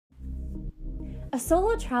A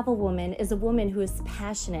solo travel woman is a woman who is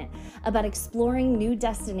passionate about exploring new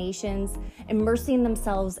destinations, immersing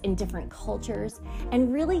themselves in different cultures,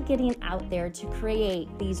 and really getting out there to create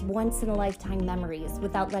these once-in-a-lifetime memories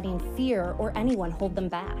without letting fear or anyone hold them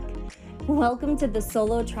back. Welcome to the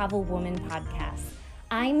Solo Travel Woman podcast.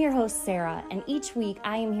 I'm your host, Sarah, and each week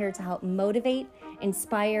I am here to help motivate,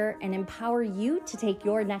 inspire, and empower you to take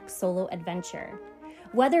your next solo adventure.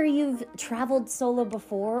 Whether you've traveled solo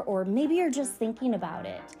before or maybe you're just thinking about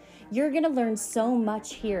it, you're going to learn so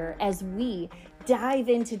much here as we dive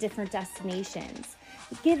into different destinations.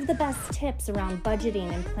 Give the best tips around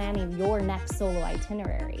budgeting and planning your next solo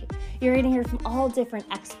itinerary. You're going to hear from all different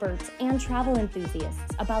experts and travel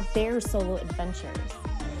enthusiasts about their solo adventures.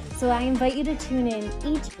 So I invite you to tune in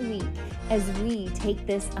each week as we take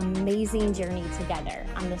this amazing journey together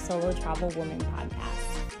on the Solo Travel Woman podcast.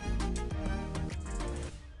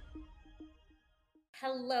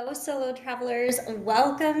 Hello, solo travelers.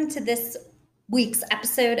 Welcome to this week's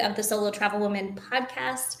episode of the Solo Travel Woman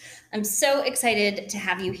podcast. I'm so excited to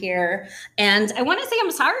have you here. And I want to say I'm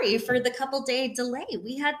sorry for the couple-day delay.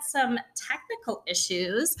 We had some technical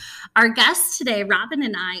issues. Our guest today, Robin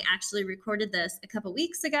and I, actually recorded this a couple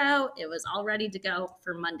weeks ago. It was all ready to go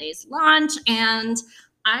for Monday's launch. And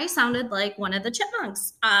I sounded like one of the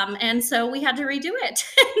chipmunks. And so we had to redo it.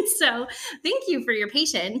 So thank you for your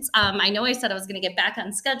patience. I know I said I was going to get back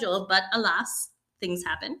on schedule, but alas, things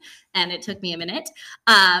happen and it took me a minute.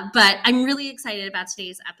 But I'm really excited about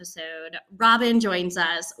today's episode. Robin joins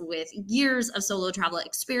us with years of solo travel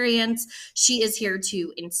experience. She is here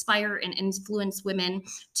to inspire and influence women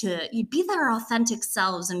to be their authentic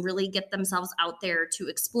selves and really get themselves out there to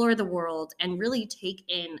explore the world and really take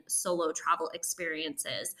in solo travel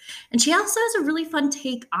experiences. And she also has a really fun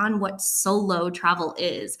take on what solo travel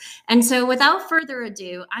is. And so without further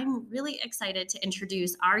ado, I'm really excited to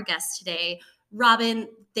introduce our guest today, Robin.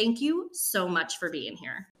 Thank you so much for being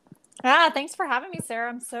here. Thanks for having me, Sarah.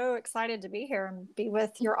 I'm so excited to be here and be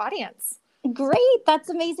with your audience. Great. That's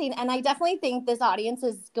amazing. And I definitely think this audience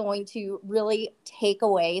is going to really take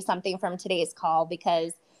away something from today's call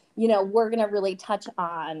because, we're going to really touch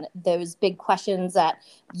on those big questions that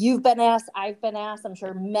you've been asked, I've been asked. I'm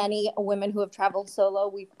sure many women who have traveled solo,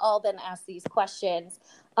 we've all been asked these questions.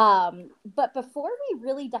 But before we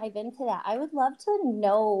really dive into that, I would love to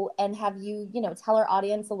know and have you, tell our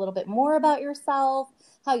audience a little bit more about yourself,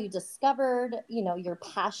 how you discovered, your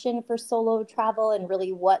passion for solo travel and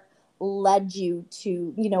really what led you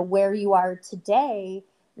to, where you are today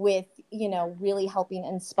with, really helping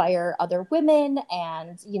inspire other women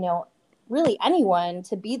and, really anyone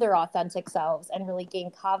to be their authentic selves and really gain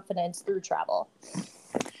confidence through travel.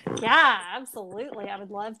 Yeah, absolutely. I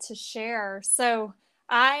would love to share. So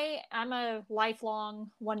I'm a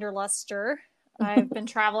lifelong wanderluster. I've been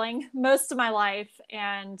traveling most of my life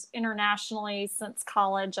and internationally since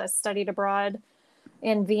college. I studied abroad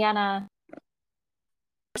in Vienna.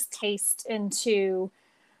 First taste into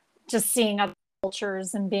just seeing other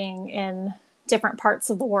cultures and being in different parts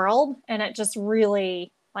of the world. And it just really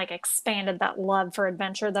expanded that love for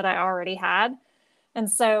adventure that I already had. And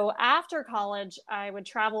so after college, I would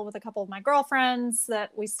travel with a couple of my girlfriends that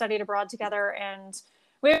we studied abroad together, and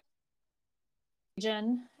we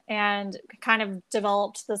and kind of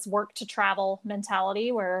developed this work to travel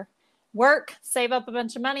mentality where work, save up a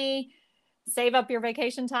bunch of money, save up your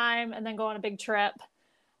vacation time, and then go on a big trip.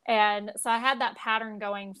 And so I had that pattern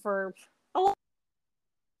going for a long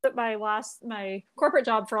my corporate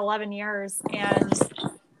job for 11 years. And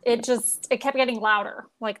it kept getting louder,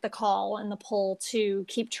 like the call and the pull to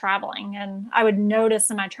keep traveling. And I would notice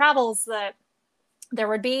in my travels that there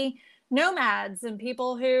would be nomads and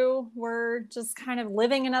people who were just kind of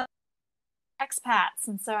living in expats.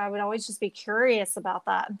 And so I would always just be curious about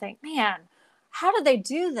that and think, man, how did they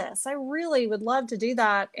do this? I really would love to do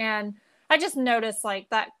that. And I just noticed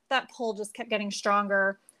that pull just kept getting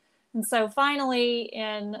stronger. And so finally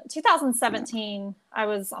in 2017, I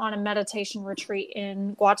was on a meditation retreat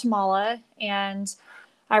in Guatemala, and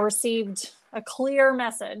I received a clear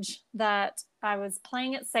message that I was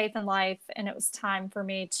playing it safe in life and it was time for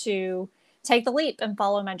me to take the leap and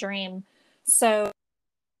follow my dream. So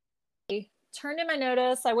I turned in my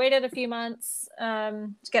notice. I waited a few months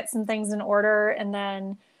to get some things in order. And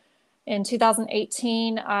then in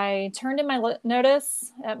 2018, I turned in my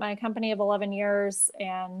notice at my company of 11 years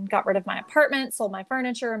and got rid of my apartment, sold my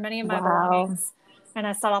furniture and many of my belongings. And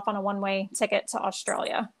I set off on a one-way ticket to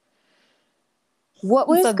Australia. What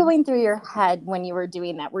was going through your head when you were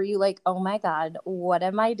doing that? Were you like, oh my God, what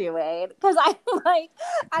am I doing? Because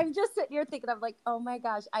I'm just sitting here thinking, I'm like, oh my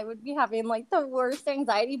gosh, I would be having the worst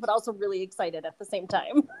anxiety, but also really excited at the same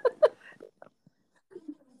time.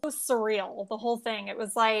 was surreal, the whole thing. It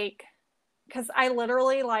was like, because I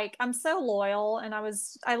literally, like, I'm so loyal, and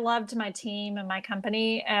I loved my team and my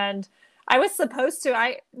company, and I was supposed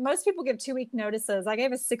to, most people give 2-week notices. I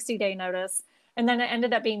gave a 60-day notice, and then it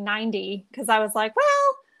ended up being 90 because I was like,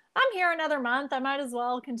 well, I'm here another month. I might as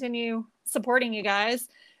well continue supporting you guys.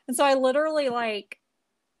 And so I literally like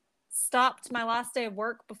stopped my last day of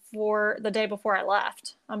work before the day before I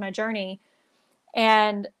left on my journey.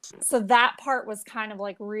 And so that part was kind of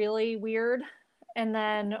like really weird. And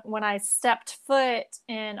then when I stepped foot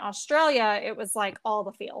in Australia, it was like all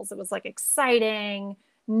the feels. It was like exciting,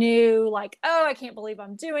 new, like, oh, I can't believe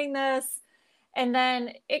I'm doing this. And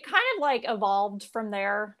then it kind of like evolved from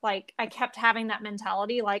there. Like I kept having that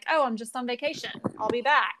mentality, like, oh, I'm just on vacation. I'll be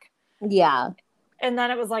back. Yeah. And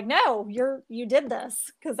then it was like, no, you did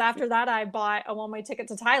this. Because after that, I bought a one-way ticket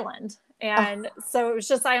to Thailand. And so it was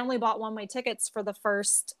just, I only bought one-way tickets for the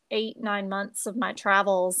first 8-9 months of my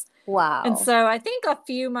travels. Wow. And so I think a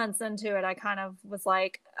few months into it, I kind of was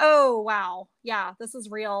like, oh, wow, yeah, this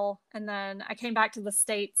is real. And then I came back to the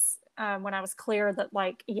States when I was clear that,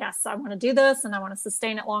 like, yes, I want to do this and I want to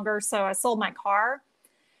sustain it longer. So I sold my car.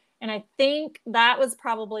 And I think that was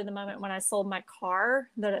probably the moment when I sold my car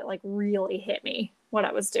that it like really hit me what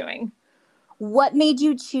I was doing. What made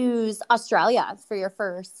you choose Australia for your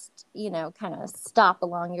first, kind of stop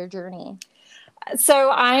along your journey?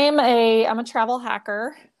 So I'm a travel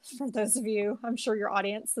hacker. For those of you, I'm sure your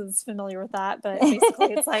audience is familiar with that, but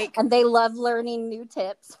basically it's like, and they love learning new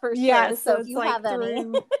tips for yeah, sure. so if it's you like have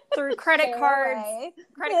any through credit cards. away.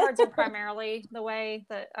 Credit cards are primarily the way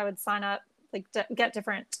that I would sign up, like get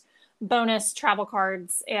different bonus travel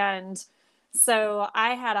cards. And so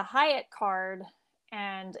I had a Hyatt card,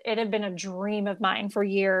 and it had been a dream of mine for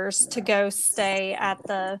years to go stay at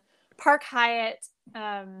the Park Hyatt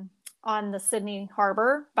on the Sydney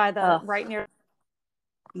Harbor by the right near.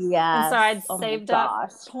 Yes. And so I'd saved up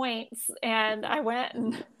points, and I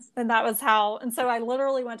went, and that was how. And so I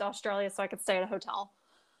literally went to Australia so I could stay at a hotel.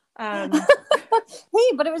 Hey,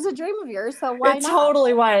 but it was a dream of yours, so why not? It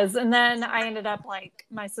totally was. And then I ended up, like,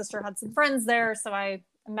 my sister had some friends there, so I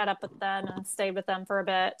met up with them and stayed with them for a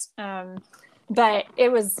bit. But it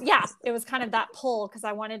was kind of that pull, because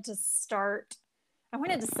I wanted to celebrate.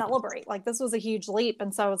 Like, this was a huge leap.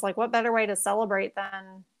 And so I was like, what better way to celebrate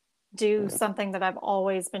than do something that I've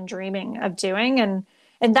always been dreaming of doing? And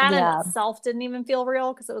that in itself didn't even feel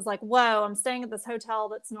real, because it was like, whoa, I'm staying at this hotel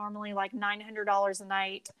that's normally like $900 a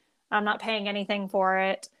night. I'm not paying anything for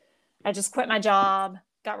it. I just quit my job,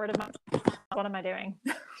 got rid of my, what am I doing?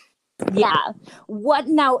 Yeah. What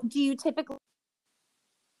now, did you typically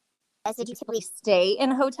stay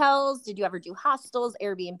in hotels? Did you ever do hostels,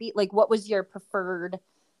 Airbnb? Like, what was your preferred,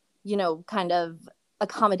 kind of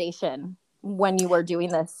accommodation when you were doing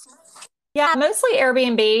this? Yeah, mostly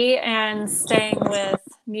Airbnb and staying with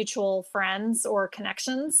mutual friends or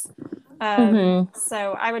connections.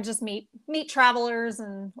 So I would just meet travelers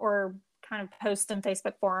or kind of post in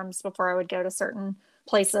Facebook forums before I would go to certain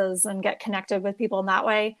places and get connected with people in that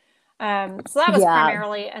way. So that was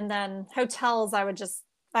primarily, and then hotels, I would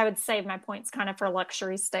save my points kind of for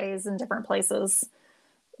luxury stays in different places.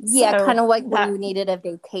 Yeah, so kind of like when you needed a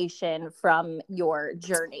vacation from your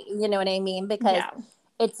journey, you know what I mean? Because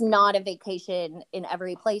it's not a vacation in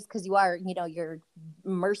every place, because you are, you're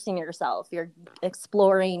immersing yourself, you're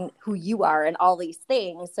exploring who you are and all these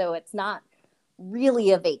things. So it's not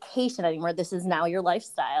really a vacation anymore. This is now your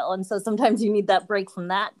lifestyle. And so sometimes you need that break from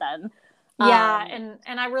that then. Yeah.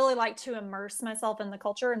 And I really like to immerse myself in the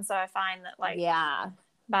culture. And so I find that, like,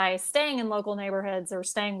 by staying in local neighborhoods or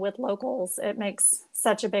staying with locals, it makes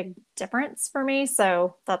such a big difference for me.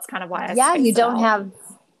 So that's kind of why you don't have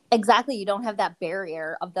that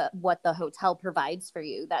barrier of what the hotel provides for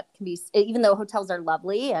you. That can be, even though hotels are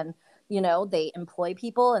lovely and, they employ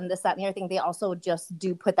people and this, that, and the other thing, they also just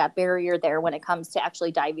do put that barrier there when it comes to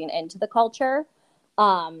actually diving into the culture.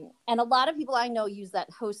 And a lot of people I know use that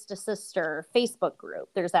Host a Sister Facebook group.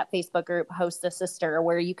 There's that Facebook group, Host a Sister,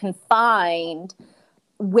 where you can find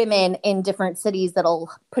women in different cities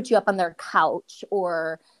that'll put you up on their couch,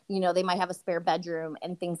 or they might have a spare bedroom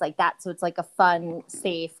and things like that. So it's like a fun,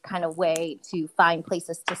 safe kind of way to find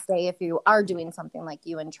places to stay if you are doing something like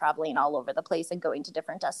you and traveling all over the place and going to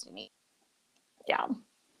different destinations. Yeah,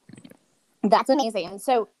 that's amazing.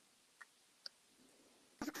 So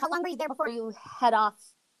how long were you there before you head off?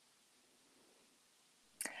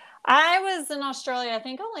 I was in Australia, I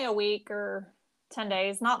think only a week or 10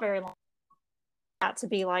 days, not very long. That to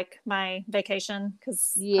be like my vacation,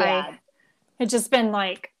 because I had just been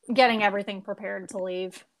like getting everything prepared to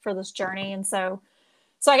leave for this journey. And so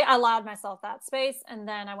So I allowed myself that space. And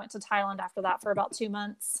then I went to Thailand after that for about 2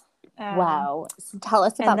 months. Wow. So tell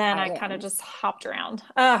us about And then Thailand. I kind of just hopped around.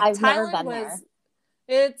 I've never Thailand been there.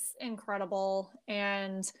 it's incredible.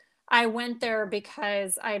 And I went there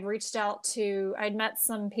because I'd met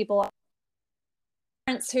some people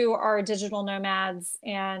who are digital nomads,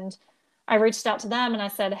 and I reached out to them and I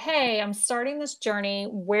said, hey, I'm starting this journey.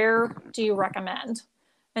 Where do you recommend?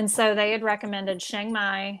 And so they had recommended Chiang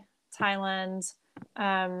Mai, Thailand,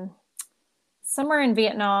 somewhere in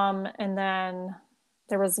Vietnam, and then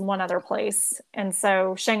there was one other place. And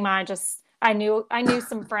so Chiang Mai I knew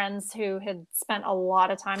some friends who had spent a lot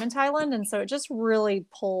of time in Thailand, and so it just really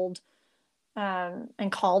pulled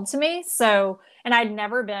and called to me. So, and I'd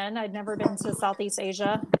never been to Southeast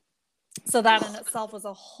Asia. So that in itself was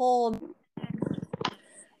a whole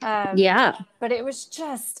but it was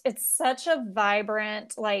it's such a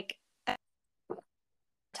vibrant, like,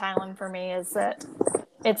 Thailand for me is that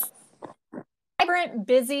it's vibrant,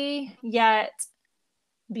 busy, yet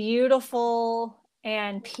beautiful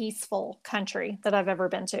and peaceful country that I've ever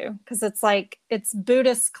been to, because it's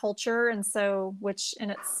Buddhist culture, and so which in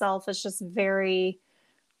itself is just very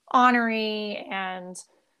honorary and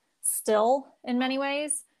still in many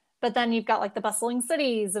ways. But then you've got like the bustling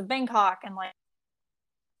cities of Bangkok and like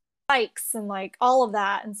bikes and like all of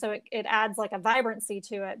that, and so it adds like a vibrancy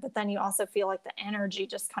to it, but then you also feel like the energy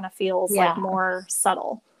just kind of feels like more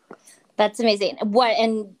subtle. That's amazing.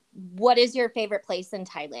 What is your favorite place in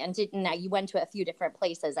Thailand? Now you went to a few different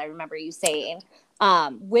places, I remember you saying.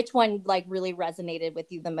 Which one like really resonated with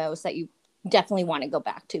you the most that you definitely want to go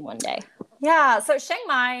back to one day? Yeah, so Chiang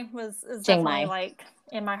Mai is definitely like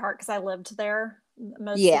in my heart because I lived there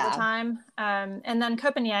most of the time. And then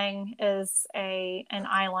Koh Phangan is an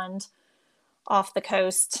island off the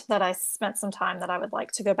coast that I spent some time that I would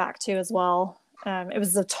like to go back to as well. It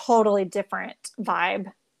was a totally different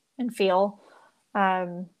vibe and feel.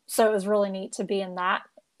 So it was really neat to be in that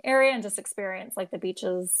area and just experience like the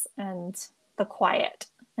beaches and the quiet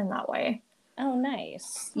in that way. Oh,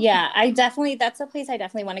 nice. Yeah, that's a place I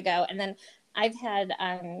definitely want to go. And then I've had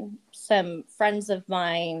some friends of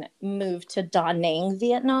mine move to Da Nang,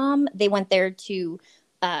 Vietnam. They went there to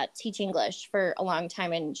teach English for a long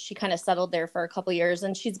time, and she kind of settled there for a couple years,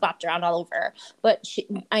 and she's bopped around all over. But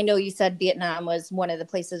I know you said Vietnam was one of the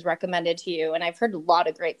places recommended to you, and I've heard a lot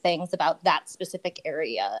of great things about that specific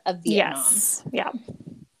area of Vietnam. Yes. Yeah.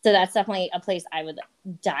 So that's definitely a place I would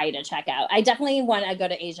die to check out. I definitely want to go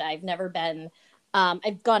to Asia. I've never been.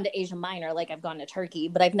 I've gone to Asia Minor, like I've gone to Turkey,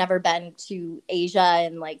 but I've never been to Asia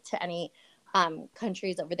and like to any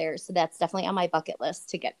countries over there. So that's definitely on my bucket list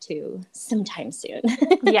to get to sometime soon.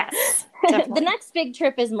 Yes. The next big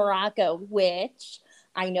trip is Morocco, which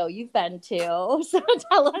I know you've been to. So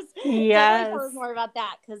tell us more about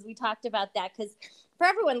that, because we talked about that. Because for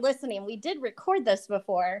everyone listening, we did record this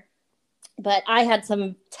before, but I had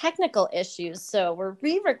some technical issues. So we're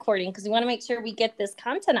re-recording because we want to make sure we get this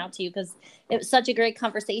content out to you, because it was such a great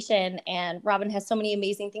conversation and Robin has so many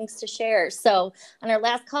amazing things to share. So on our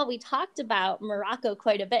last call, we talked about Morocco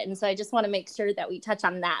quite a bit. And so I just want to make sure that we touch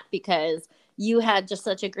on that, because you had just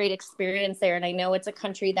such a great experience there. And I know it's a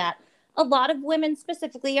country that a lot of women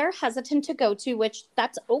specifically are hesitant to go to, which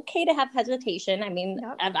that's okay to have hesitation. I mean,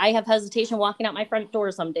 I have hesitation walking out my front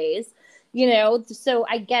door some days. So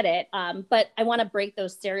I get it. But I want to break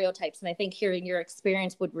those stereotypes. And I think hearing your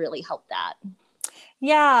experience would really help that.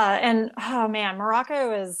 Yeah. And oh man,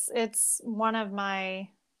 Morocco it's one of my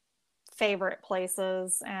favorite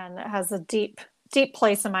places, and it has a deep, deep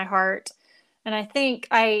place in my heart. And I think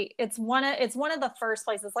it's one of the first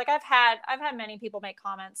places, like I've had many people make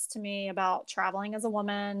comments to me about traveling as a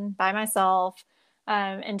woman by myself,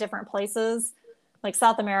 in different places, like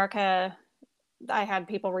South America. I had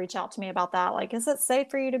people reach out to me about that. Like, is it safe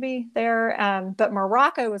for you to be there? But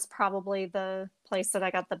Morocco was probably the place that I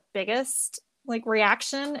got the biggest like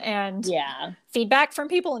reaction and feedback from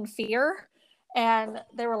people, and fear. And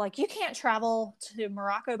they were like, you can't travel to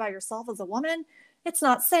Morocco by yourself as a woman. It's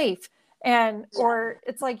not safe. Or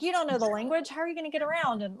it's like, you don't know the language. How are you going to get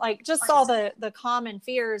around? And like, just all the common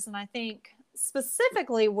fears. And I think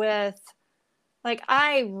specifically with like,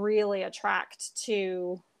 I really attract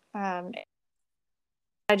to,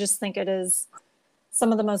 I just think it is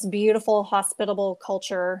some of the most beautiful, hospitable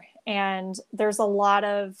culture. And there's a lot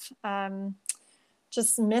of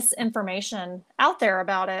just misinformation out there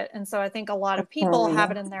about it. And so I think a lot of people have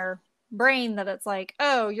it in their brain that it's like,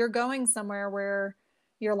 oh, you're going somewhere where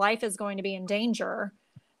your life is going to be in danger,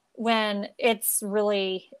 when it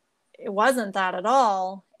wasn't that at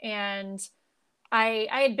all. And I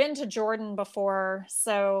had been to Jordan before,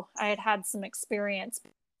 so I had some experience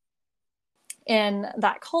in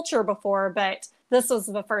that culture before, but this was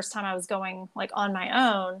the first time I was going like on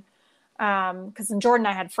my own. Because in Jordan,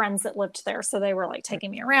 I had friends that lived there, so they were like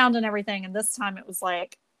taking me around and everything. And this time it was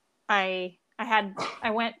like, I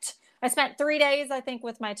spent 3 days, I think,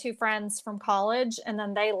 with my two friends from college, and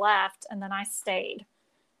then they left, and then I stayed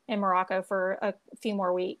in Morocco for a few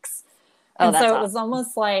more weeks. Oh, And that's so it awesome. was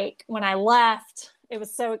almost like when I left, it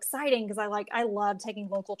was so exciting because I love taking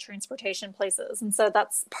local transportation places. And so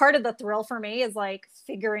that's part of the thrill for me, is like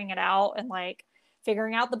figuring it out and like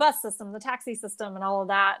figuring out the bus system, the taxi system, and all of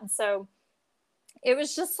that. And so it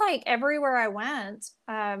was just like everywhere I went,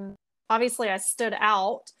 obviously I stood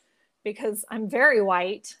out because I'm very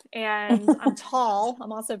white and I'm tall.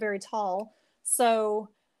 I'm also very tall. So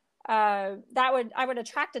I would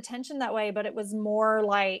attract attention that way, but it was more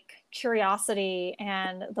like curiosity.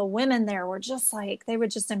 And the women there were just like, they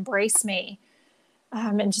would just embrace me,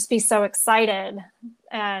 and just be so excited.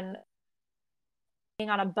 And being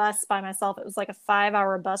on a bus by myself, it was like a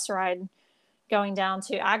 5-hour bus ride going down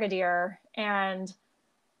to Agadir. And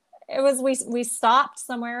it was, we stopped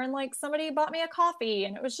somewhere and like somebody bought me a coffee,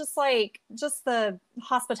 and it was just like, just the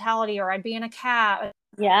hospitality. Or I'd be in a cab.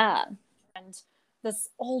 Yeah. And this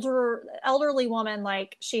elderly woman,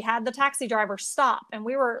 like, she had the taxi driver stop, and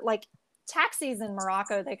we were like, taxis in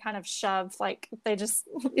Morocco, they kind of shove, like, they just,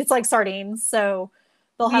 it's like sardines. So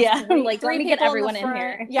they'll have Like, let me get everyone in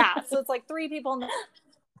here. Yeah. So it's like 3 people in the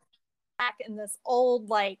back in this old,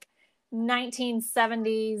 like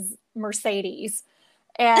 1970s Mercedes.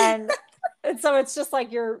 And so it's just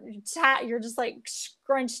like you're just like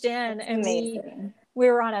scrunched in. That's and amazing. we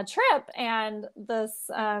were on a trip, and this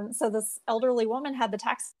elderly woman had the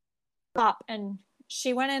taxi stop, and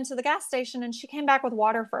she went into the gas station, and she came back with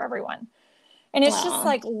water for everyone. And it's just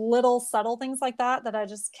like little subtle things like that that I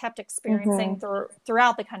just kept experiencing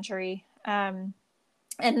throughout the country. And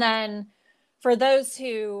then for those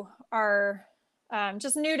who are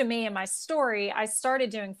just new to me and my story, I started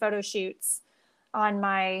doing photo shoots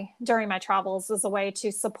during my travels as a way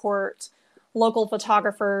to support local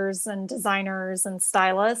photographers and designers and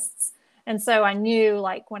stylists. And so I knew,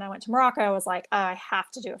 like, when I went to Morocco, I was like, oh, I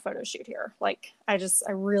have to do a photo shoot here. Like, I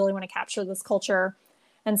really want to capture this culture.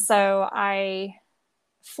 And so after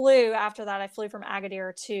that, I flew from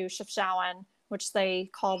Agadir to Chefchaouen, which they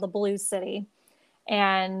call the Blue City.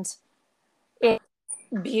 And it's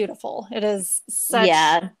beautiful. It is such,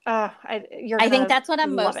 I think that's what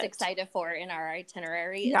I'm most excited for in our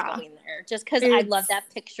itinerary, is going there, just because I love that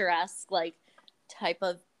picturesque, like, type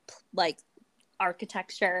of, like,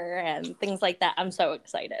 architecture and things like that. I'm so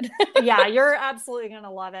excited. Yeah, you're absolutely going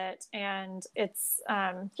to love it. And it's,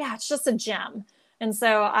 it's just a gem. And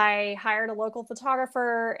so I hired a local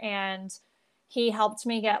photographer, and he helped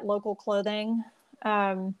me get local clothing.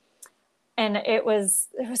 And it was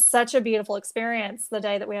such a beautiful experience the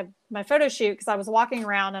day that we had my photo shoot, because I was walking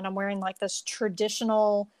around and I'm wearing like this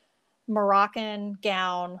traditional Moroccan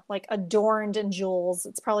gown, like adorned in jewels.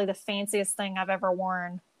 It's probably the fanciest thing I've ever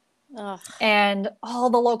worn. Ugh. And all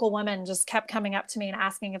the local women just kept coming up to me and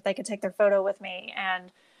asking if they could take their photo with me.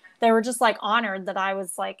 And they were just like honored that I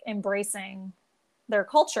was like embracing their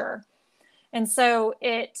culture. And so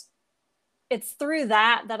it's through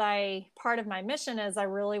that part of my mission is I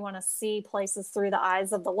really want to see places through the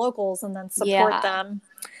eyes of the locals and then support them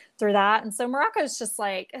through that. And so Morocco is just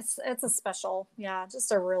like, it's a special,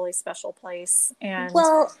 just a really special place. And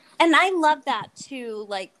I love that too,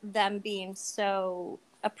 like them being so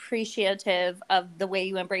appreciative of the way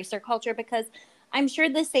you embrace their culture, because I'm sure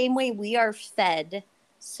the same way we are fed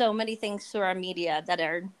so many things through our media that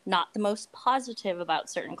are not the most positive about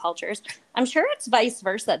certain cultures, I'm sure it's vice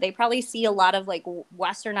versa. They probably see a lot of like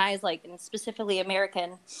westernized, like, and specifically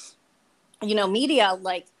American, media,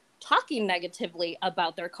 like talking negatively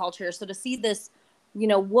about their culture. So to see this,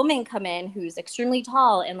 woman come in who's extremely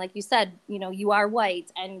tall, and like you said, you are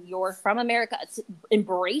white and you're from America,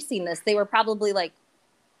 embracing this, they were probably like,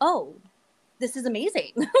 oh, this is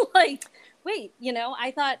amazing. Like, wait,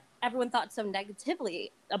 I thought everyone thought so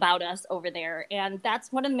negatively about us over there. And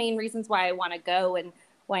that's one of the main reasons why I want to go, and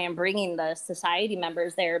why I'm bringing the society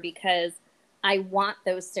members there, because I want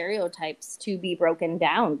those stereotypes to be broken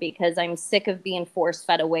down, because I'm sick of being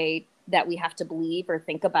force-fed a way that we have to believe or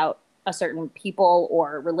think about a certain people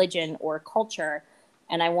or religion or culture.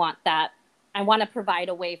 And I want to provide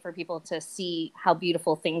a way for people to see how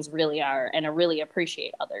beautiful things really are and to really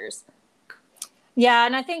appreciate others. Yeah.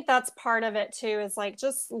 And I think that's part of it too, is like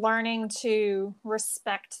just learning to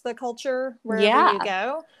respect the culture wherever you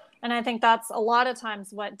go. And I think that's a lot of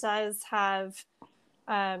times what does have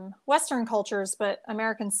Western cultures, but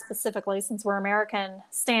Americans specifically, since we're American,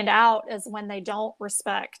 stand out as when they don't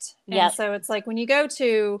respect. Yep. And so it's like when you go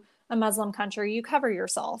to a Muslim country, you cover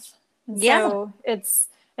yourself. And Yeah. so it's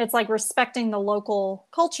like respecting the local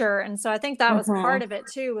culture. And so I think that was part of it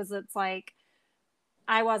too, was it's like,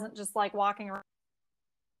 I wasn't just like walking around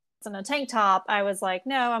in a tank top. I was like,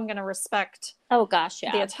 no, I'm going to respect Oh gosh,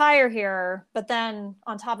 yeah. the attire here. But then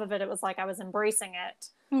on top of it, it was like I was embracing it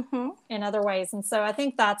in other ways. And so I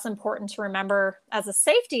think that's important to remember as a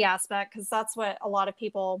safety aspect, because that's what a lot of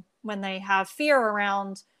people, when they have fear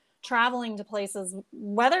around traveling to places,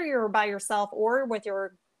 whether you're by yourself or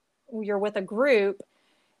you're with a group,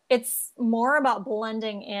 it's more about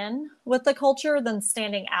blending in with the culture than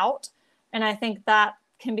standing out. And I think that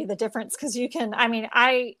can be the difference, because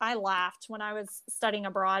I laughed when I was studying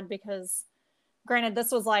abroad, because granted,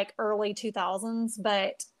 this was like early 2000s,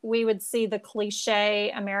 but we would see the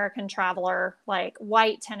cliche American traveler, like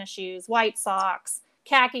white tennis shoes, white socks,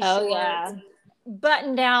 khaki shorts,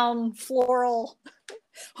 button down floral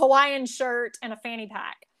Hawaiian shirt, and a fanny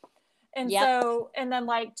pack. And so, and then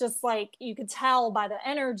like, just like you could tell by the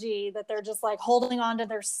energy that they're just like holding on to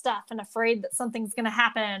their stuff and afraid that something's going to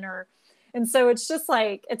happen, and so it's just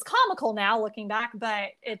like, it's comical now looking back,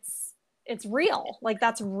 but it's real. Like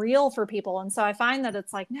that's real for people. And so I find that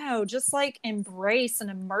it's like, no, just like embrace and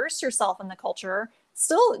immerse yourself in the culture,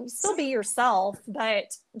 still be yourself,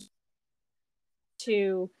 but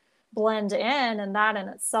to blend in. And that in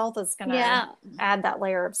itself is going to add that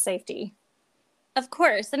layer of safety. Of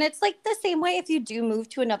course. And it's like the same way if you do move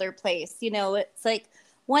to another place, it's like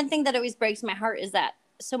one thing that always breaks my heart is that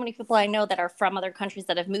so many people I know that are from other countries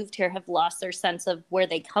that have moved here have lost their sense of where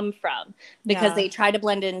they come from, because they try to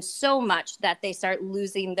blend in so much that they start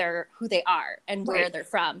losing who they are and where they're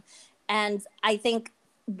from. And I think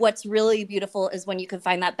what's really beautiful is when you can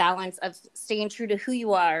find that balance of staying true to who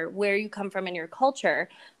you are, where you come from in your culture,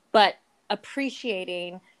 but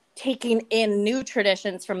appreciating taking in new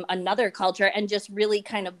traditions from another culture and just really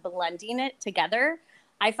kind of blending it together.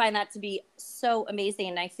 I find that to be so amazing.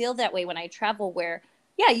 And I feel that way when I travel, where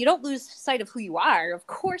you don't lose sight of who you are, of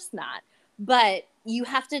course not, but you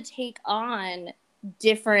have to take on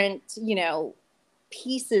different,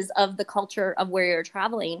 pieces of the culture of where you're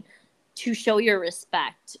traveling to show your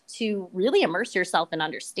respect, to really immerse yourself and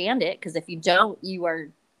understand it. Because if you don't, you are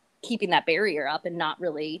keeping that barrier up and not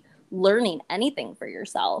really learning anything for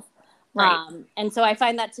yourself. And so I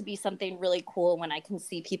find that to be something really cool when I can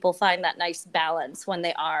see people find that nice balance when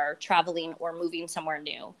they are traveling or moving somewhere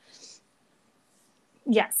new.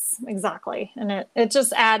 Yes, exactly. And it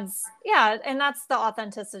just adds, and that's the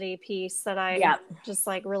authenticity piece that I just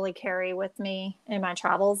like really carry with me in my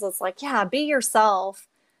travels. It's like, be yourself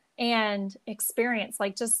and experience,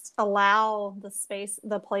 like just allow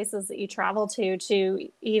the places that you travel to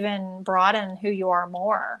even broaden who you are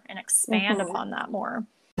more and expand upon that more.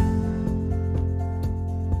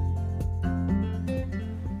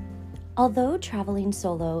 Although traveling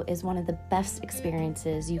solo is one of the best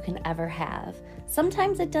experiences you can ever have,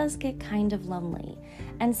 sometimes it does get kind of lonely.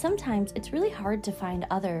 And sometimes it's really hard to find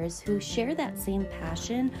others who share that same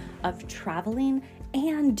passion of traveling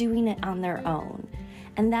and doing it on their own.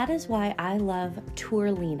 And that is why I love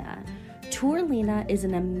Tourlina. Tourlina is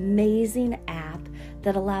an amazing app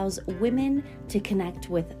that allows women to connect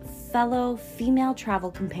with fellow female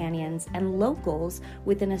travel companions and locals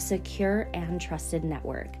within a secure and trusted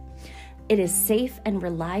network. It is safe and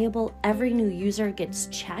reliable. Every new user gets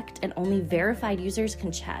checked and only verified users can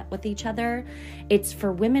chat with each other. It's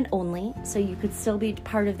for women only, so you could still be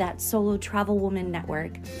part of that solo travel woman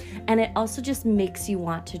network. And it also just makes you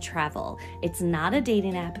want to travel. It's not a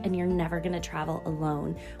dating app, and you're never going to travel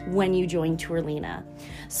alone when you join Tourlina.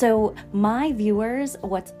 So my viewers,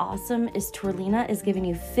 what's awesome is Tourlina is giving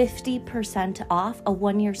you 50% off a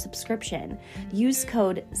 1-year subscription. Use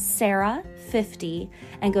code SARAH50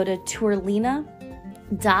 and go to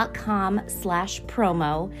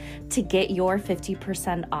tourlina.com/promo to get your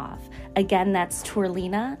 50% off. Again, that's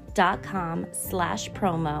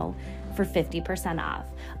tourlina.com/promo for 50% off.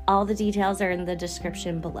 All the details are in the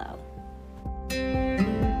description below.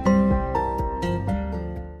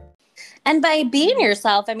 And by being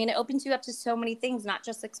yourself, it opens you up to so many things, not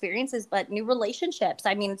just experiences, but new relationships.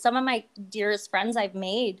 Some of my dearest friends I've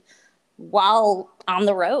made while on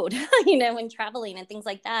the road, and traveling and things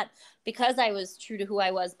like that, because I was true to who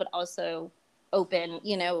I was, but also open,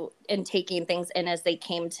 and taking things in as they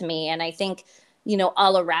came to me. And I think,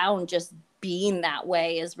 all around, just being that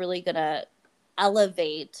way is really going to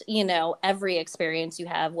elevate, every experience you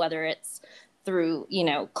have, whether it's through, you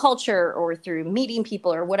know, culture or through meeting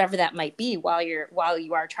people or whatever that might be while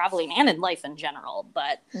you are traveling and in life in general.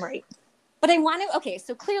 Right. But I want to, okay,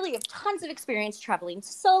 so clearly you have tons of experience traveling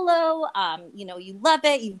solo. You know, you love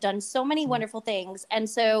it. You've done so many wonderful things. And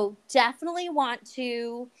so definitely want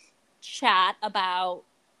to chat about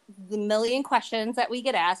the million questions that we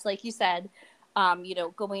get asked. Like you said, you know,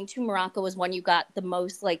 going to Morocco was one you got the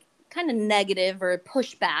most like kind of negative or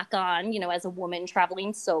pushback on, you know, as a woman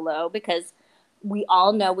traveling solo, because we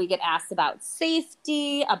all know we get asked about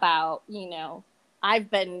safety, about, you know, I've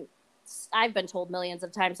been told millions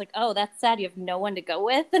of times, like, oh, that's sad, you have no one to go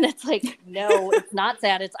with. And it's like, no, it's not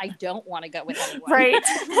sad. It's I don't want to go with anyone. Right.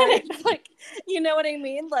 It's like, you know what I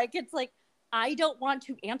mean? Like, it's like, I don't want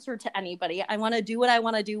to answer to anybody. I want to do what I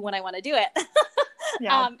want to do when I want to do it.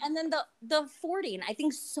 Yeah. And then the affording. I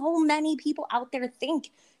think so many people out there think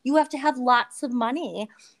you have to have lots of money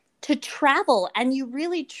to travel. And you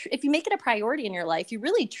really, if you make it a priority in your life, you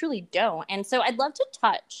really, truly don't. And so I'd love to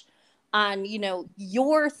touch on, you know,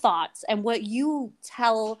 your thoughts and what you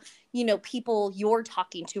tell, you know, people you're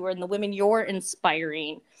talking to and the women you're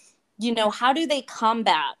inspiring. You know, how do they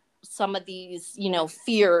combat some of these, you know,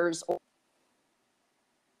 fears or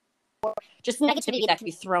just negativity that can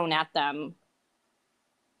be thrown at them,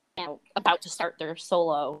 you know, about to start their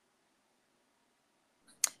solo?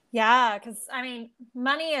 Yeah, because I mean,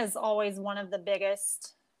 money is always one of the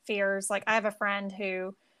biggest fears. Like I have a friend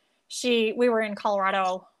who we were in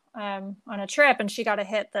Colorado on a trip, and she got a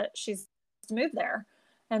hit that she's to move there.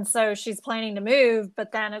 And so she's planning to move,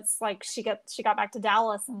 but then it's like she got back to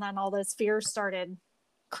Dallas, and then all those fears started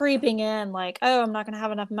creeping in, like, oh, I'm not going to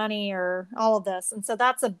have enough money or all of this. And so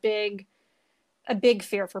that's a big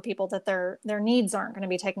fear for people, that their needs aren't going to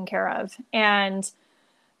be taken care of. And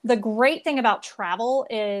the great thing about travel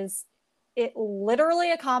is it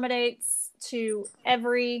literally accommodates to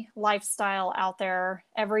every lifestyle out there,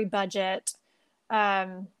 every budget.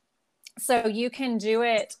 So you can do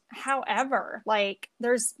it however. Like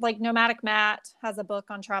there's like Nomadic Matt has a book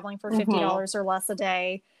on traveling for $50 or less a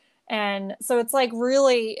day. And so it's like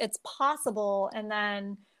really, it's possible. And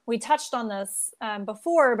then we touched on this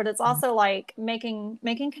before, but it's also like making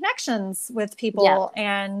connections with people. Yeah.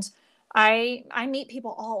 And I meet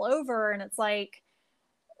people all over, and it's like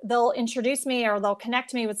they'll introduce me or they'll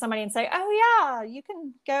connect me with somebody and say, oh yeah, you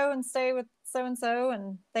can go and stay with so-and-so,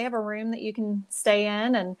 and they have a room that you can stay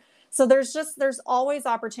in. And so there's always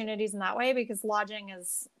opportunities in that way, because lodging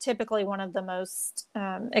is typically one of the most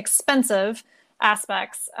expensive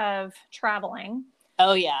aspects of traveling.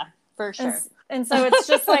 Oh yeah, for sure. And so it's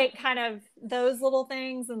just like kind of those little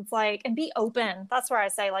things. And it's like, and be open. That's where I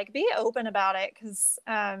say, like, be open about it. Cause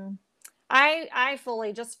I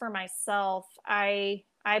fully, just for myself, I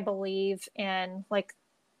believe in like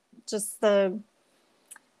just the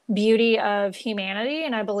beauty of humanity.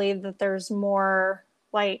 And I believe that there's more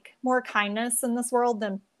kindness in this world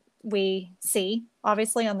than we see,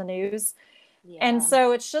 obviously, on the news. Yeah. And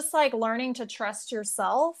so it's just like learning to trust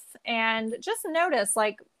yourself and just notice,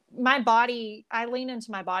 like, my body, I lean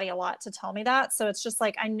into my body a lot to tell me that. So it's just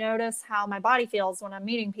like, I notice how my body feels when I'm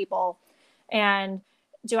meeting people. And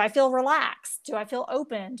do I feel relaxed? Do I feel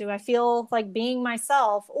open? Do I feel like being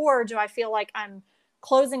myself? Or do I feel like I'm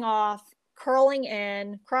closing off, curling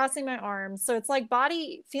in, crossing my arms? So it's like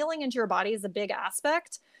feeling into your body is a big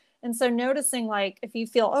aspect. And so noticing, like, if you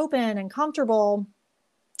feel open and comfortable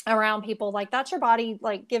around people, like, that's your body,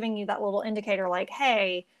 like, giving you that little indicator, like,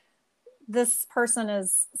 hey, this person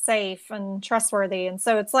is safe and trustworthy. And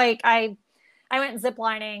so it's like, I went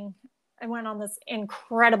ziplining. I went on this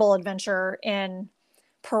incredible adventure in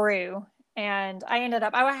Peru, and I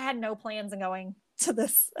had no plans on going to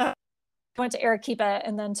this. I went to Arequipa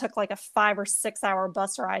and then took like a 5 or 6 hour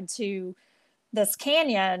bus ride to this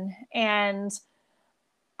canyon. And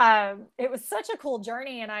it was such a cool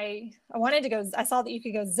journey. And I wanted to go. I saw that you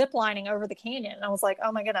could go ziplining over the canyon, and I was like,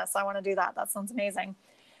 oh my goodness, I want to do that. That sounds amazing.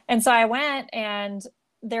 And so I went, and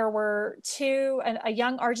there were a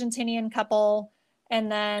young Argentinian couple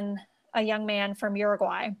and then a young man from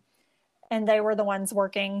Uruguay. And they were the ones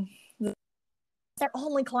working their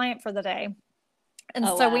only client for the day. And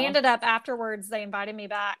so we ended up afterwards, they invited me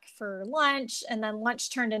back for lunch, and then lunch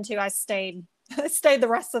turned into, I stayed the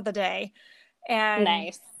rest of the day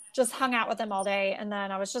and just hung out with them all day. And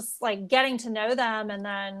then I was just like getting to know them. And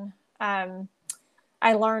then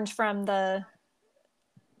I learned from the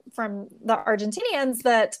Argentinians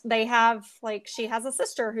that they have, like, she has a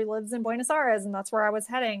sister who lives in Buenos Aires, and that's where I was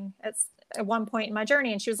heading at one point in my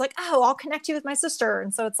journey. And she was like, oh, I'll connect you with my sister.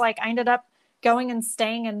 And so it's like, I ended up going and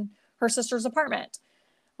staying in her sister's apartment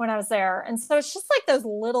when I was there. And so it's just like those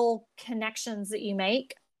little connections that you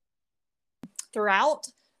make. throughout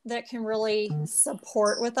that can really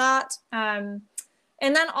support with that. And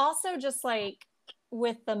then also just like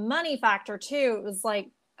with the money factor too, it was like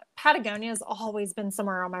Patagonia has always been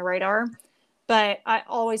somewhere on my radar, but I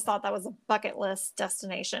always thought that was a bucket list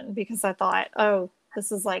destination because I thought, oh,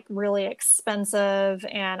 this is like really expensive.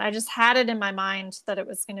 And I just had it in my mind that it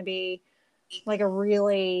was going to be like a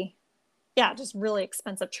really, just really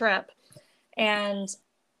expensive trip. And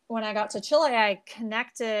when I got to Chile, I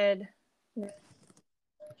connected.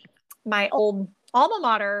 My old alma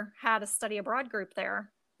mater had a study abroad group there.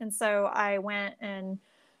 And so I went and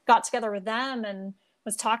got together with them and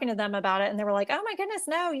was talking to them about it. And they were like, oh my goodness,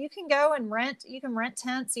 no, you can go and you can rent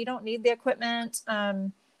tents. You don't need the equipment.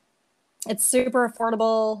 It's super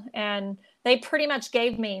affordable. And they pretty much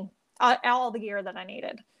gave me all the gear that I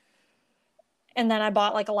needed. And then I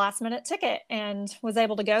bought like a last minute ticket and was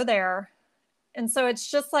able to go there. And so it's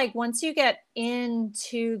just like, once you get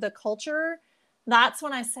into the culture, that's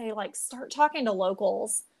when I say like, start talking to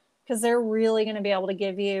locals, because they're really going to be able to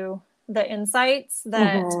give you the insights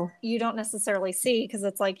that you don't necessarily see. Cause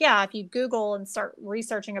it's like, yeah, if you Google and start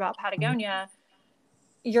researching about Patagonia,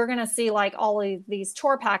 you're going to see like all of these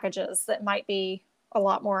tour packages that might be a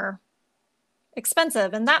lot more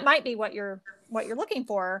expensive. And that might be what you're looking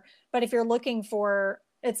for. But if you're looking for,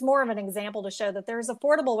 it's more of an example to show that there's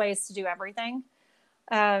affordable ways to do everything.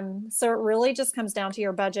 So it really just comes down to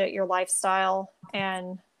your budget, your lifestyle,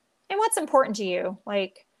 and what's important to you,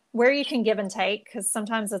 like where you can give and take. Cause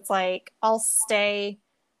sometimes it's like, I'll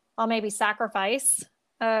maybe sacrifice,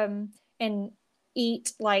 and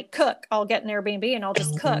eat, like cook. I'll get an Airbnb and I'll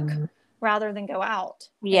just cook rather than go out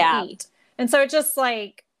and eat. And so it just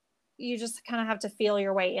like, you just kind of have to feel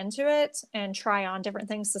your way into it and try on different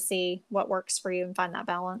things to see what works for you and find that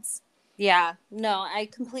balance. Yeah, no, I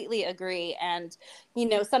completely agree. And,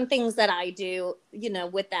 some things that I do,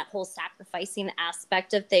 with that whole sacrificing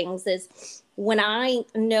aspect of things is when I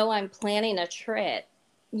know I'm planning a trip,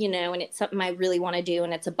 and it's something I really want to do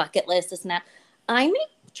and it's a bucket list, this and that, I make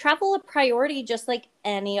travel a priority just like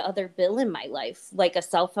any other bill in my life, like a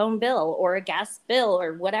cell phone bill or a gas bill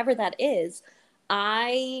or whatever that is.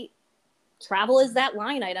 Travel is that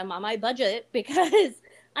line item on my budget because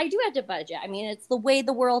I do have to budget. I mean, it's the way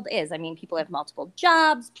the world is. I mean, people have multiple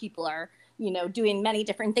jobs. People are, doing many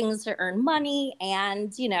different things to earn money.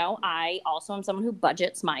 And, I also am someone who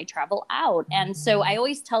budgets my travel out. And so I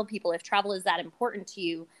always tell people, if travel is that important to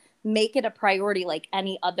you, make it a priority like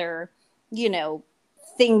any other,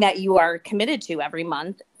 thing that you are committed to every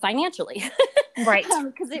month financially. Right.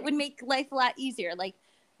 Because it would make life a lot easier. Like,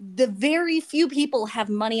 the very few people have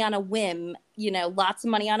money on a whim, lots of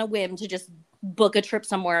money on a whim to just book a trip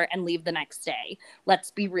somewhere and leave the next day.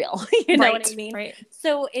 Let's be real. You know what I mean? Right.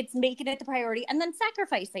 So it's making it the priority and then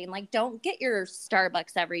sacrificing, like, don't get your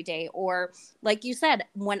Starbucks every day. Or like you said,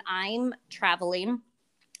 when I'm traveling,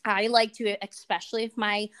 I like to, especially if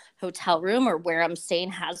my hotel room or where I'm staying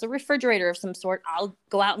has a refrigerator of some sort, I'll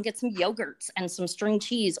go out and get some yogurts and some string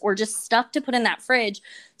cheese or just stuff to put in that fridge.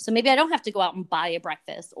 So maybe I don't have to go out and buy a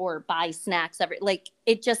breakfast or buy snacks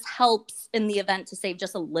it just helps in the event to save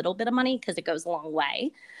just a little bit of money because it goes a long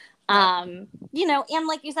way. And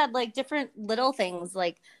like you said, like different little things,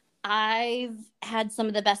 like I've had some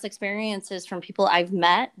of the best experiences from people I've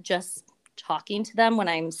met just talking to them when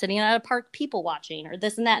I'm sitting at a park, people watching or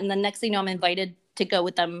this and that. And the next thing you know, I'm invited to go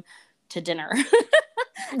with them to dinner.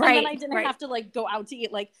 And then I didn't have to like go out to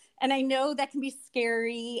eat. Like, and I know that can be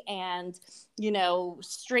scary and,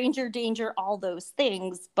 stranger danger, all those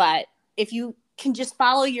things. But if you can just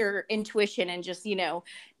follow your intuition and just,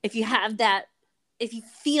 if you have that, if you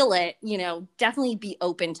feel it, definitely be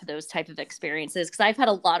open to those type of experiences. Cause I've had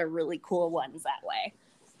a lot of really cool ones that way.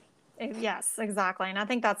 Yes, exactly. And I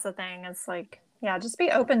think that's the thing. It's like, just be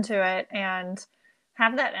open to it and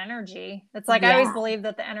have that energy. It's like, I always believe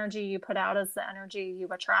that the energy you put out is the energy you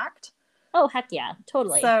attract. Oh, heck yeah,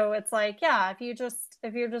 totally. So it's like, if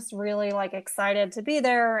you're just really like excited to be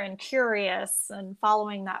there and curious and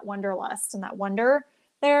following that wanderlust and that wonder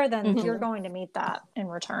there, then you're going to meet that in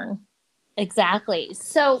return. Exactly.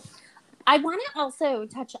 So I want to also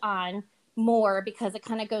touch on more because it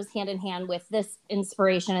kind of goes hand in hand with this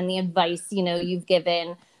inspiration and the advice, you've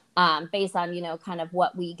given based on, kind of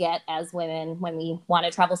what we get as women when we want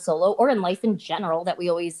to travel solo or in life in general, that we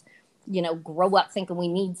always, grow up thinking we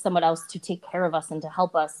need someone else to take care of us and to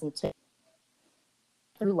help us and to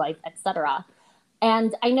through life, etc.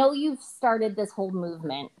 And I know you've started this whole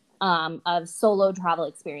movement of solo travel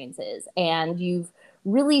experiences, and you've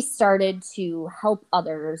really started to help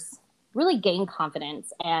others really gain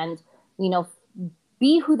confidence and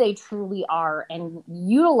be who they truly are and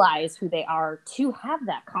utilize who they are to have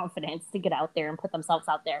that confidence to get out there and put themselves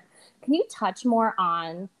out there. Can you touch more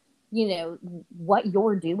on, you know, what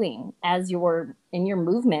you're doing as you're in your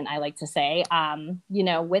movement, I like to say, you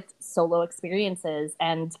know, with solo experiences,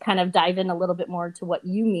 and kind of dive in a little bit more to what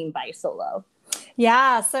you mean by solo?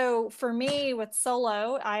 Yeah. So for me with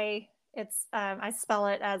solo, I spell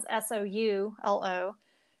it as SOULO,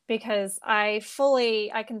 because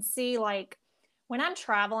I can see, like, when I'm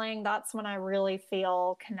traveling, that's when I really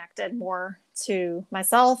feel connected more to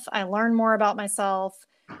myself. I learn more about myself,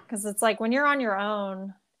 because it's like when you're on your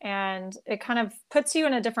own, and it kind of puts you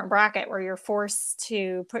in a different bracket where you're forced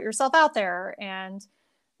to put yourself out there and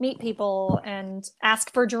meet people and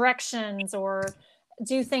ask for directions or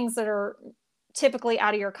do things that are typically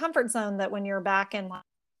out of your comfort zone, that when you're back in,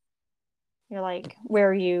 you're like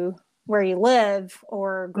where you live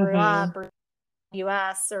or grew up, or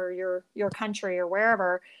US or your country or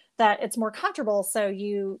wherever, that it's more comfortable, so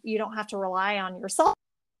you don't have to rely on yourself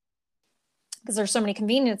because there's so many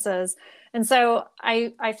conveniences. And so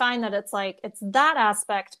I find that it's like, it's that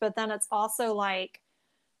aspect, but then it's also like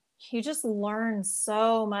you just learn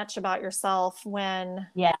so much about yourself when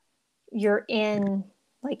you're in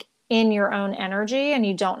your own energy, and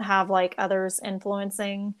you don't have like others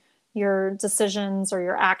influencing your decisions or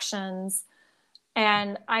your actions.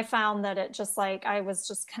 And I found that it just, like, I was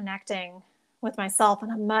just connecting with myself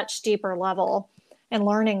on a much deeper level and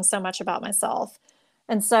learning so much about myself.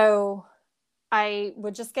 And so I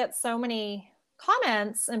would just get so many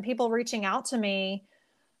comments and people reaching out to me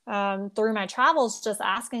through my travels, just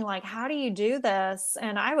asking, like, how do you do this?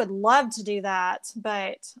 And I would love to do that,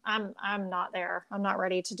 but I'm not there. I'm not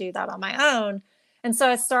ready to do that on my own. And so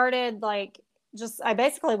I started, like, I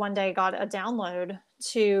basically one day got a download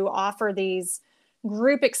to offer these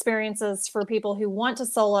group experiences for people who want to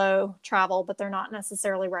solo travel, but they're not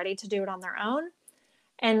necessarily ready to do it on their own.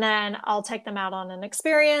 And then I'll take them out on an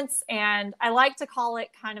experience. And I like to call it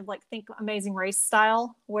kind of like, think Amazing Race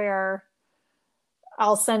style, where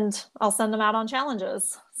I'll send them out on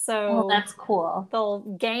challenges. So that's cool. They'll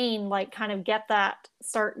gain, like, kind of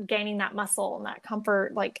start gaining that muscle and that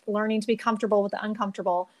comfort, like learning to be comfortable with the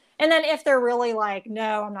uncomfortable. And then if they're really like,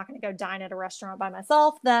 no, I'm not going to go dine at a restaurant by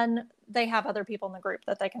myself, then they have other people in the group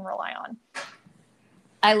that they can rely on.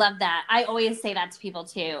 I love that. I always say that to people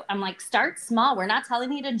too. I'm like, start small. We're not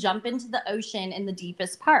telling you to jump into the ocean in the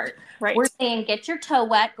deepest part. Right. We're saying get your toe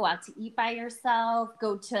wet, go out to eat by yourself,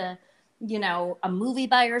 go to, you know, a movie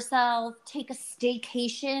by yourself, take a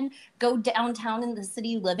staycation, go downtown in the city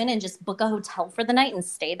you live in and just book a hotel for the night and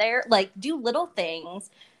stay there. Like, do little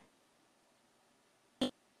things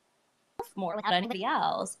more like anybody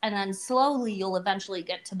else. And then slowly you'll eventually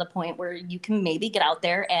get to the point where you can maybe get out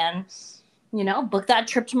there and, you know, book that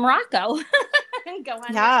trip to Morocco and go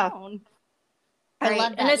on your own. Right. I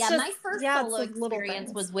love that. And it's my first solo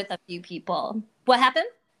experience was with a few people. What happened?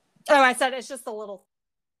 Oh, I said it's just a little.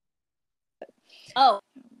 Oh,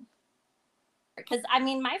 because I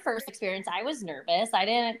mean, my first experience, I was nervous.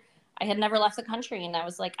 I had never left the country, and I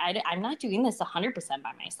was like, I'm not doing this 100%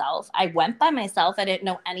 by myself. I went by myself. I didn't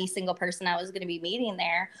know any single person I was going to be meeting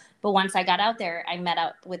there. But once I got out there, I met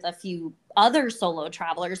up with a few other solo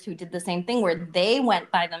travelers who did the same thing, where they went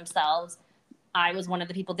by themselves. I was one of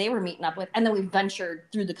the people they were meeting up with, and then we ventured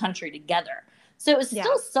through the country together. So it was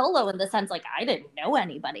still solo in the sense, like, I didn't know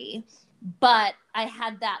anybody, but I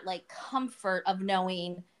had that, like, comfort of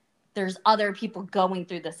knowing there's other people going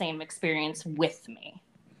through the same experience with me.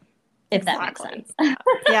 If that makes sense.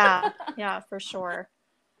 Yeah, for sure.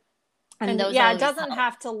 And it doesn't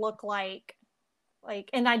have to look like,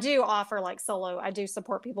 and I do offer, like, solo. I do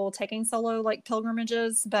support people taking solo, like,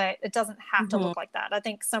 pilgrimages, but it doesn't have to look like that. I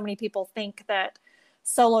think so many people think that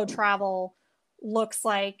solo travel looks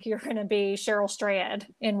like you're going to be Cheryl Strayed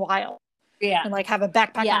in Wild. Yeah. And, like, have a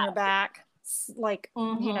backpack on your back, like,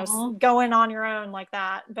 you know, going on your own like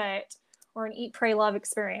that, or an eat, pray, love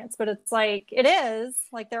experience. But it's like, it is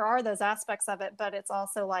like, there are those aspects of it, but it's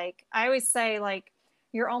also like, I always say, like,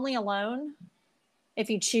 you're only alone if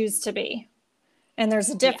you choose to be. And there's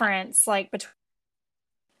a difference like between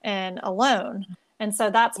and alone. And so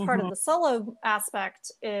that's part of the solo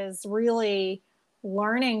aspect, is really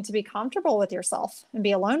learning to be comfortable with yourself and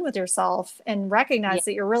be alone with yourself and recognize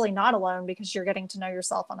that you're really not alone, because you're getting to know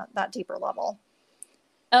yourself on that deeper level.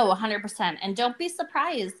 Oh, 100%. And don't be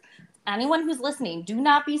surprised. Anyone who's listening, do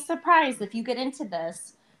not be surprised if you get into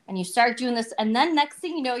this and you start doing this, and then next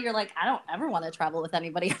thing you know, you're like, I don't ever want to travel with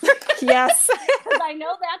anybody. Yes. I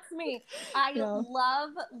know that's me. I Yeah.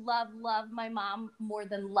 love my mom more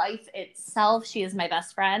than life itself. She is my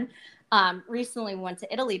best friend. Recently we went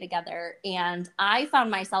to Italy together, and I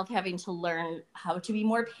found myself having to learn how to be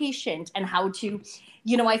more patient and how to,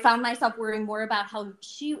 I found myself worrying more about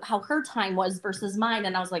how her time was versus mine.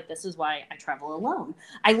 And I was like, this is why I travel alone.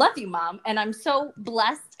 I love you, Mom. And I'm so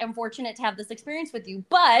blessed and fortunate to have this experience with you.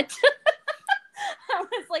 But I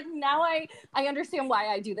was like, now I understand why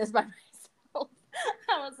I do this by myself.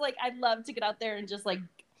 I was like, I'd love to get out there and just like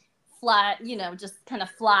fly, just kind of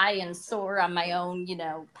fly and soar on my own,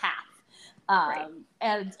 path. Right.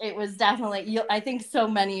 And it was definitely, I think so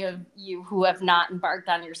many of you who have not embarked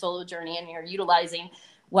on your solo journey and you're utilizing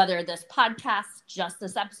whether this podcast, just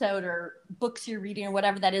this episode, or books you're reading or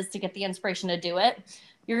whatever that is to get the inspiration to do it,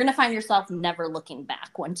 you're going to find yourself never looking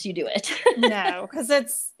back once you do it. No, because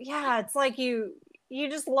it's like you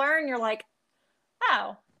just learn. You're like,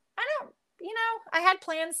 oh, I don't, I had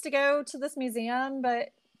plans to go to this museum, but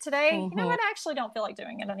today, Mm-hmm. I actually don't feel like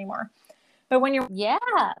doing it anymore. But when you're, Yeah,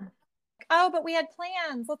 oh, but we had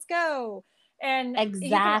plans, let's go. And exactly.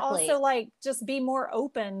 You can also like just be more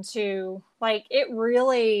open to like,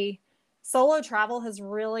 solo travel has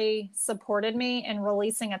really supported me in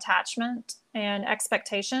releasing attachment and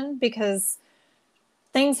expectation, because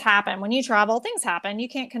things happen when you travel. Things happen. You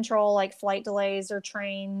can't control like flight delays or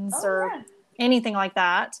trains anything like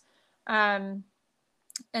that. And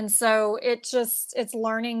so it's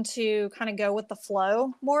learning to kind of go with the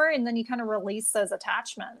flow more, and then you kind of release those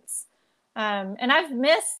attachments. And I've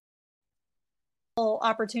missed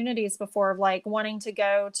opportunities before of like wanting to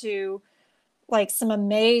go to like some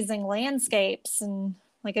amazing landscapes and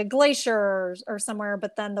like a glacier or somewhere,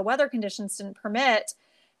 but then the weather conditions didn't permit.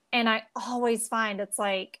 And I always find it's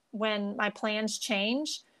like when my plans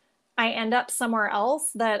change, I end up somewhere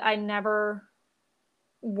else that I never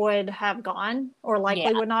would have gone or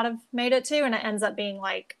likely would not have made it to. And it ends up being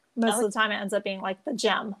like, most of the time, it ends up being like the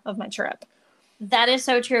gem of my trip. That is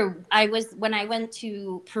so true. When I went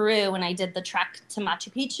to Peru and I did the trek to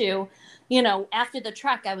Machu Picchu, after the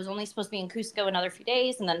trek, I was only supposed to be in Cusco another few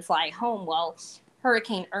days and then fly home. Well,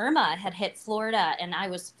 Hurricane Irma had hit Florida and I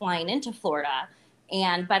was flying into Florida.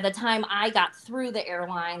 And by the time I got through the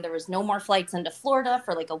airline, there was no more flights into Florida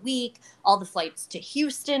for like a week. All the flights to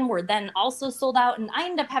Houston were then also sold out. And I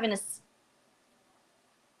ended up having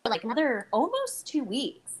like another almost 2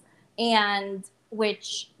 weeks. And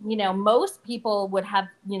which, most people would have,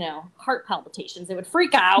 heart palpitations. They would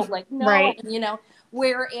freak out like, no, right. And,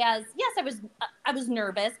 whereas, yes, I was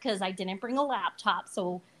nervous because I didn't bring a laptop.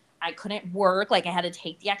 So I couldn't work. Like I had to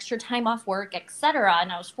take the extra time off work, etc.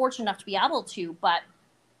 And I was fortunate enough to be able to, but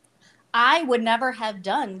I would never have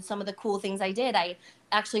done some of the cool things I did. I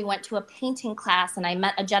actually went to a painting class and I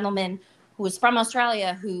met a gentleman who was from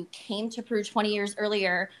Australia who came to Peru 20 years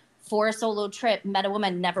earlier for a solo trip, met a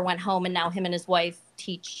woman, never went home. And now him and his wife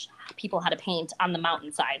teach people how to paint on the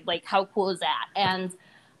mountainside. Like how cool is that? And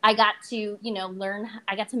I got to, learn,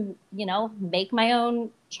 I got to, make my own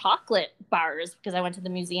chocolate bars because I went to the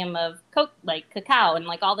Museum of cacao and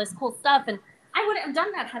like all this cool stuff. And I wouldn't have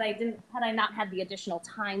done that had I not had the additional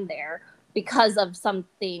time there because of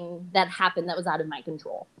something that happened that was out of my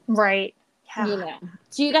control. Right. Yeah.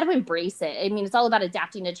 So you got to embrace it. I mean, it's all about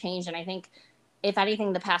adapting to change. And I think if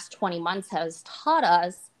anything, the past 20 months has taught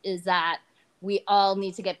us is that we all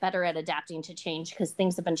need to get better at adapting to change because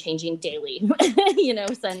things have been changing daily,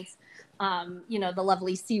 since, the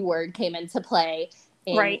lovely C word came into play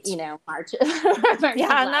in, March.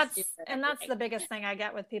 Yeah. And that's the biggest thing I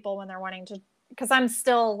get with people when they're wanting to, because I'm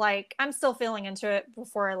still feeling into it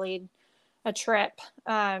before I lead a trip,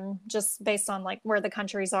 just based on like where the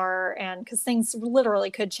countries are and because things literally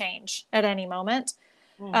could change at any moment.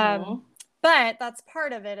 Mm-hmm. But that's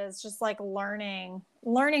part of it is just like learning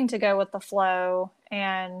to go with the flow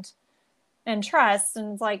and trust.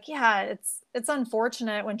 And it's like, yeah, it's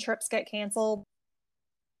unfortunate when trips get canceled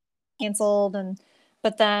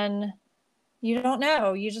but then you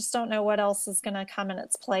just don't know what else is going to come in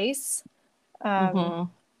its place.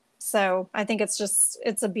 So I think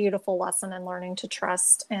it's a beautiful lesson in learning to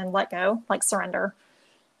trust and let go, like surrender.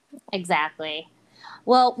 Exactly.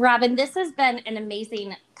 Well, Robin, this has been an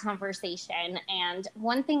amazing conversation. And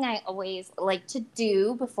one thing I always like to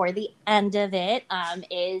do before the end of it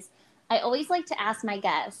is I always like to ask my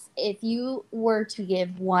guests, if you were to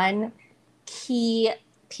give one key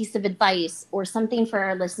piece of advice or something for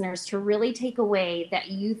our listeners to really take away that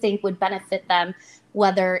you think would benefit them,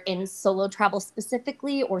 whether in solo travel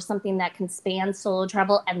specifically or something that can span solo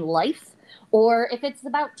travel and life, or if it's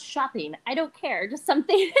about shopping, I don't care, just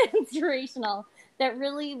something inspirational that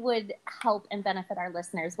really would help and benefit our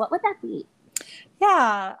listeners, what would that be?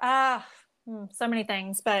 Yeah, so many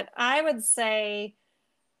things, but I would say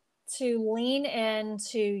to lean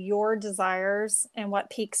into your desires and what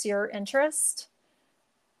piques your interest.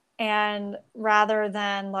 And rather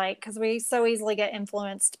than like, because we so easily get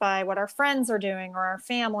influenced by what our friends are doing or our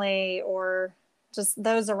family or just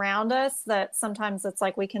those around us, that sometimes it's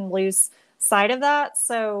like we can lose sight of that.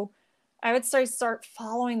 So I would say start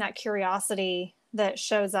following that curiosity that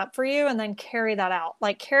shows up for you and then carry that out,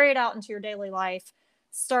 like carry it out into your daily life.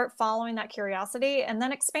 Start following that curiosity and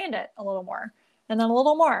then expand it a little more and then a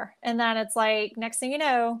little more. And then it's like, next thing you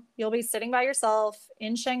know, you'll be sitting by yourself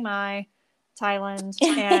in Chiang Mai, Thailand,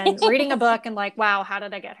 and reading a book and like, wow, how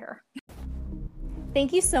did I get here?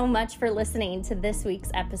 Thank you so much for listening to this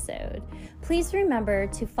week's episode. Please remember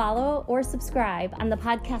to follow or subscribe on the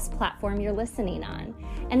podcast platform you're listening on.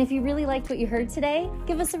 And if you really liked what you heard today,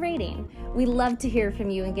 give us a rating. We love to hear from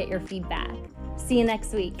you and get your feedback. See you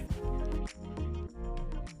next week.